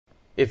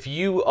If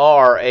you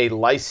are a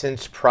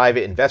licensed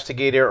private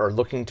investigator or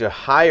looking to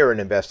hire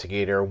an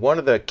investigator, one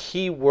of the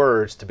key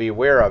words to be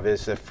aware of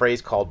is a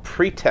phrase called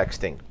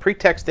pretexting.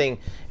 Pretexting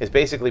is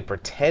basically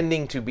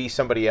pretending to be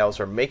somebody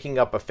else or making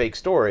up a fake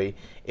story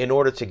in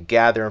order to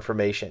gather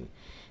information.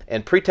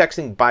 And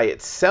pretexting by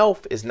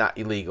itself is not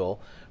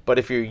illegal, but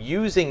if you're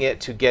using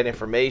it to get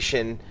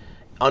information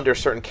under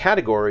certain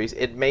categories,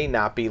 it may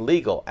not be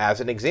legal.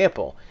 As an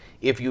example,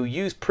 if you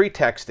use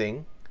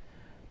pretexting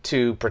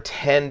to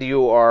pretend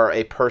you are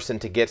a person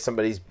to get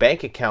somebody's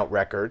bank account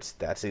records,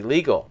 that's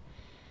illegal.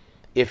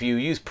 If you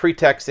use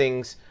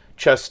pretextings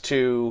just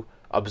to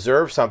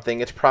observe something,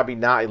 it's probably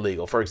not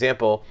illegal. For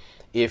example,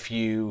 if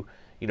you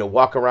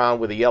walk around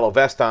with a yellow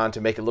vest on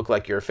to make it look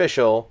like you're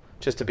official,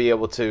 just to be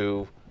able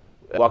to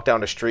walk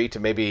down the street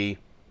to maybe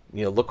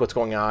look what's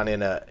going on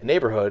in a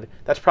neighborhood,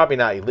 that's probably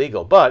not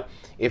illegal. But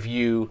if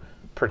you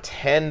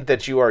pretend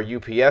that you are a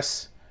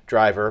UPS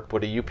driver,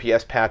 put a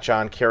UPS patch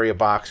on, carry a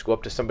box, go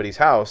up to somebody's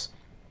house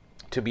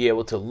to be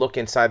able to look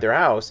inside their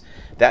house,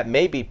 that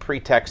may be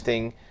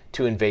pretexting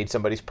to invade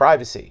somebody's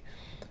privacy.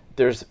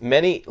 There's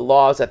many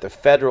laws at the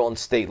federal and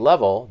state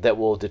level that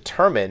will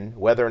determine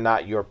whether or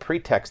not your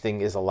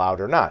pretexting is allowed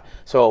or not.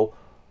 So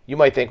you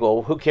might think,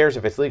 well, who cares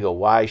if it's legal?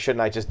 Why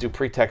shouldn't I just do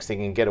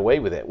pretexting and get away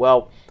with it?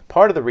 Well,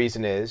 part of the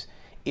reason is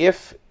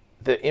if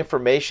the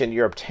information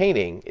you're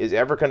obtaining is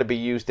ever going to be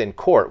used in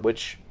court,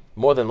 which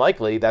more than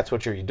likely that's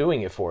what you're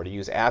doing it for, to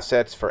use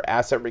assets for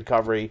asset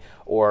recovery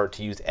or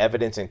to use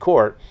evidence in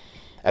court,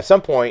 at some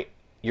point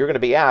you're going to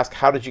be asked,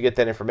 how did you get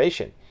that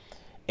information?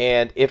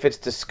 And if it's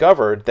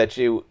discovered that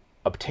you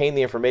obtain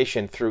the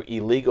information through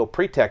illegal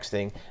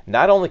pretexting,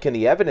 not only can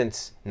the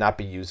evidence not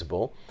be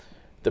usable,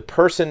 the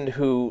person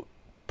who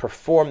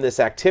performed this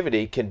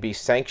activity can be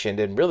sanctioned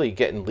and really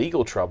get in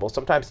legal trouble.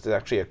 Sometimes it's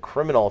actually a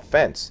criminal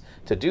offense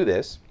to do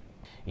this.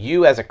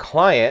 You as a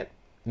client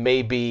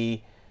may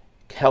be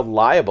held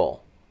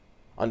liable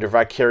under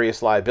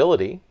vicarious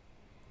liability,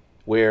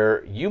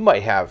 where you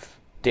might have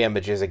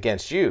damages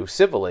against you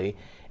civilly,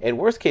 and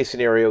worst case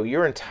scenario,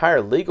 your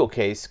entire legal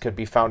case could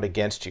be found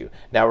against you.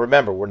 Now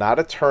remember, we're not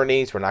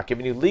attorneys, we're not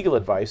giving you legal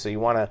advice, so you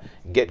want to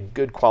get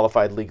good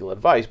qualified legal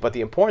advice, but the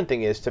important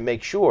thing is to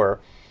make sure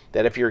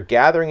that if you're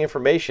gathering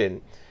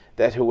information,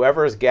 that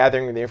whoever is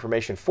gathering the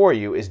information for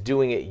you is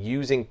doing it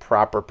using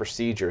proper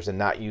procedures and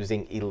not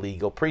using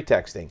illegal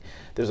pretexting.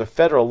 There's a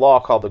federal law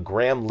called the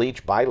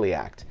Gramm-Leach-Bliley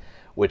Act,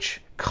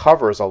 which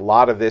covers a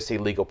lot of this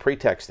illegal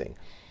pretexting.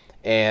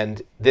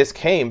 And this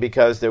came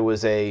because there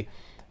was a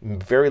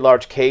very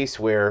large case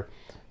where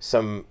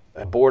some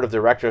board of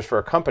directors for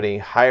a company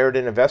hired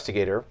an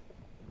investigator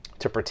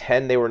to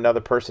pretend they were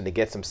another person to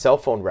get some cell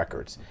phone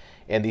records.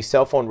 And these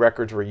cell phone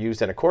records were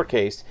used in a court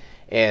case,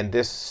 and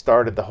this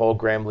started the whole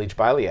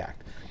Gramm-Leach-Bliley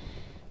Act.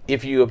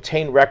 If you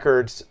obtain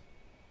records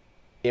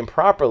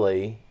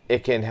improperly,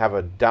 it can have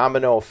a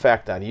domino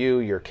effect on you,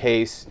 your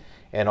case,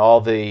 and all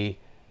the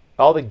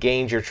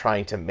gains you're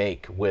trying to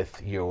make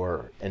with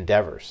your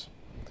endeavors.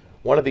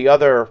 One of the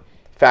other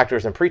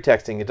factors in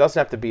pretexting, it doesn't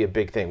have to be a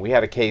big thing. We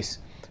had a case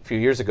a few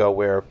years ago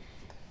where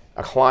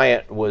a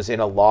client was in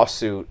a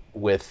lawsuit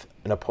with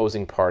an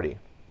opposing party.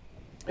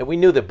 And we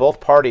knew that both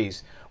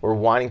parties were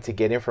wanting to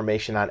get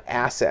information on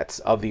assets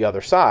of the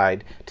other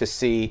side to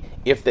see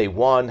if they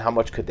won, how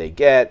much could they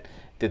get,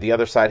 did the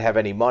other side have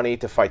any money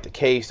to fight the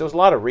case. There was a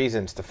lot of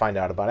reasons to find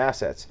out about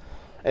assets.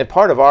 And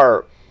part of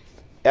our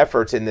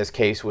efforts in this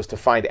case was to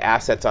find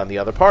assets on the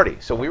other party.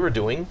 So we were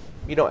doing,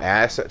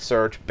 asset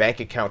search, bank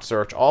account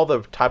search, all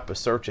the type of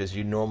searches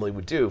you normally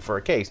would do for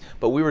a case,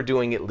 but we were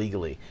doing it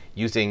legally,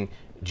 using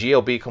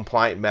GLB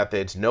compliant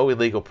methods, no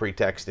illegal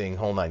pretexting,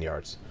 whole nine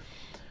yards.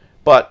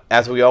 But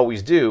as we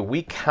always do,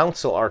 we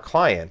counsel our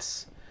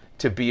clients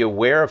to be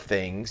aware of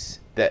things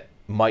that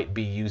might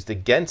be used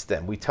against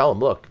them. We tell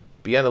them, look,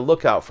 be on the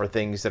lookout for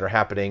things that are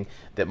happening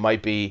that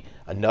might be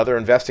another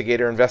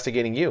investigator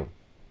investigating you,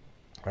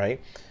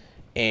 right?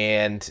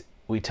 And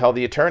we tell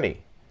the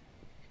attorney,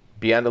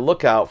 be on the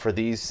lookout for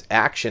these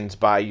actions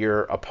by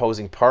your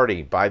opposing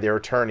party, by their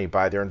attorney,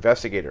 by their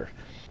investigator.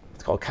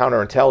 It's called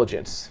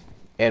counterintelligence.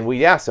 And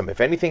we ask them,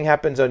 if anything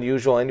happens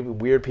unusual, any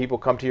weird people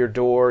come to your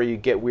door, you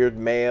get weird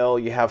mail,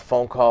 you have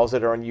phone calls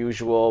that are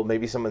unusual,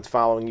 maybe someone's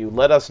following you,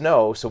 let us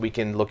know so we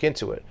can look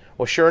into it.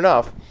 Well, sure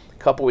enough, a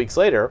couple weeks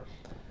later,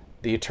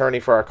 the attorney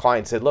for our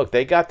client said, look,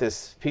 they got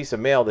this piece of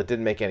mail that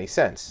didn't make any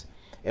sense.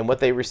 And what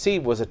they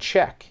received was a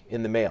check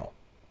in the mail.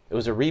 It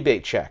was a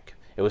rebate check.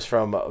 It was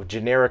from a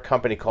generic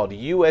company called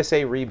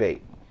USA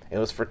Rebate. It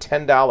was for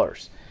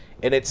 $10.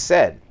 And it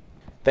said,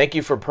 thank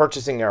you for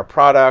purchasing our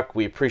product.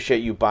 We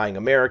appreciate you buying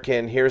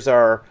American. Here's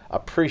our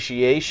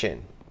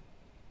appreciation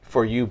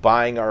for you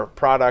buying our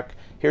product.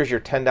 Here's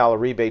your $10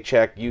 rebate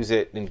check. Use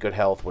it in good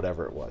health,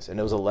 whatever it was. And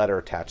there was a letter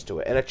attached to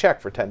it and a check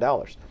for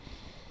 $10.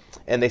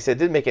 And they said, it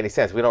didn't make any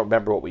sense. We don't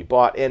remember what we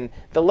bought. And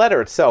the letter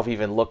itself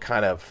even looked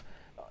kind of,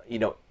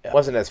 it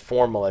wasn't as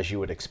formal as you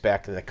would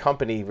expect. And the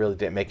company really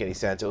didn't make any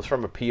sense. It was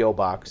from a P.O.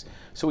 box.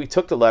 So we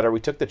took the letter, we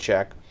took the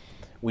check.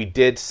 We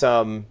did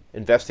some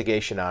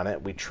investigation on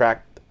it. We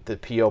tracked the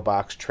P.O.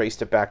 box,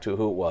 traced it back to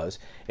who it was.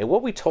 And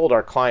what we told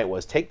our client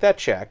was take that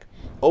check,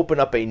 open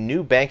up a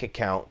new bank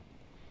account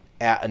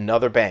at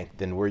another bank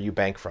than where you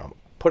bank from.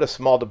 Put a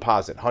small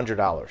deposit,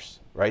 $100,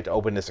 right, to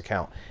open this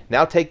account.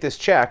 Now take this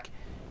check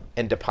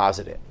and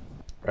deposit it,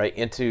 right,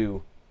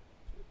 into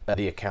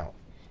the account.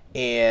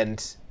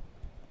 And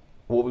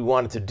what we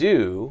wanted to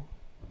do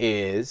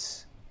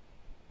is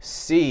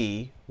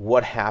see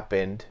what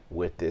happened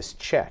with this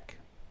check,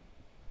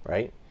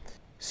 right?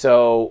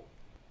 So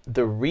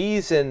the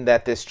reason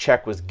that this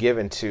check was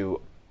given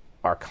to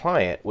our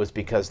client was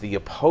because the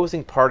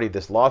opposing party of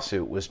this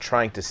lawsuit was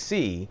trying to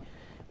see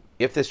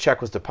if this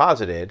check was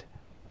deposited,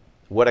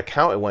 what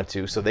account it went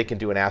to, so they can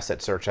do an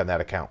asset search on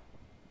that account,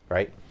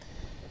 right?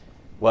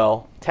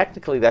 Well,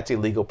 technically that's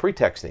illegal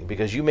pretexting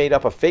because you made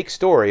up a fake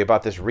story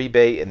about this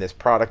rebate and this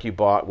product you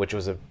bought, which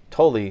was a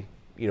totally,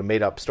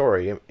 made up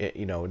story,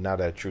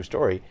 not a true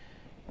story.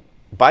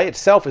 By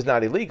itself is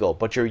not illegal,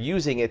 but you're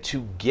using it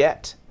to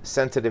get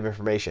sensitive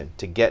information,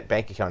 to get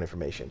bank account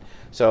information.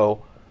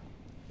 So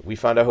we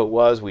found out who it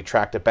was, we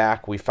tracked it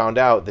back, we found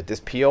out that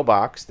this P.O.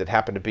 box that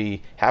happened to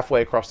be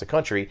halfway across the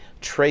country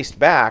traced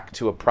back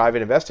to a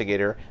private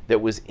investigator that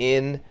was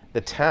in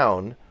the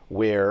town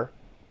where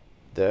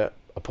the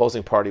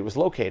opposing party was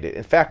located.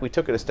 In fact, we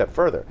took it a step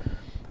further.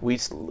 We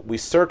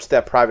searched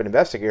that private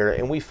investigator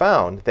and we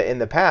found that in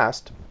the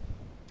past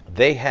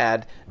they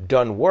had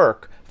done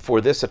work for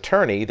this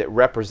attorney that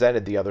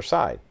represented the other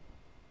side.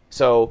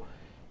 So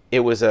it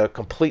was a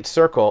complete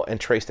circle and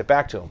traced it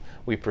back to him.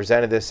 We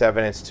presented this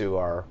evidence to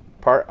our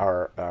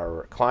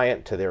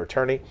client, to their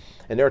attorney,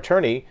 and their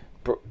attorney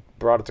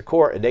brought it to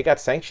court, and they got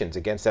sanctions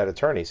against that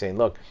attorney saying,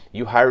 look,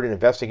 you hired an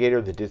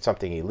investigator that did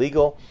something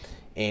illegal,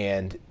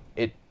 and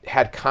it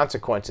had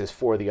consequences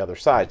for the other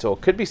side. So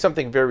it could be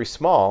something very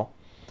small.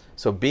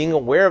 So being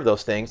aware of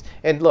those things,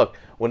 and look,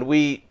 when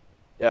we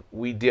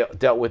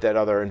dealt with that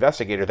other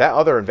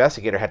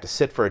investigator had to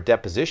sit for a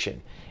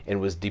deposition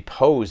and was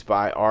deposed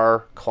by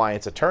our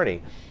client's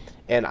attorney.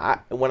 And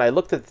when I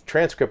looked at the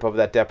transcript of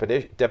that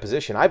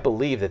deposition, I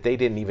believe that they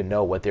didn't even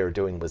know what they were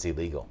doing was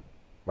illegal,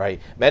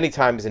 right? Many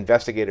times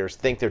investigators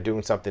think they're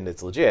doing something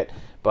that's legit,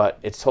 but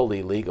it's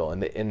totally illegal.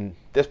 And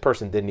this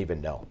person didn't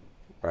even know,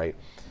 right?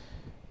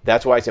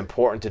 That's why it's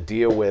important to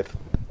deal with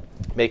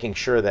making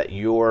sure that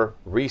your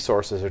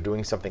resources are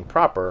doing something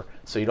proper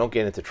so you don't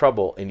get into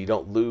trouble and you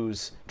don't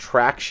lose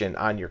traction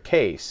on your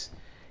case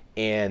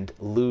and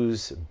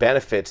lose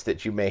benefits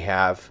that you may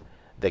have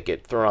that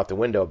get thrown out the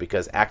window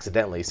because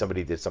accidentally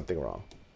somebody did something wrong.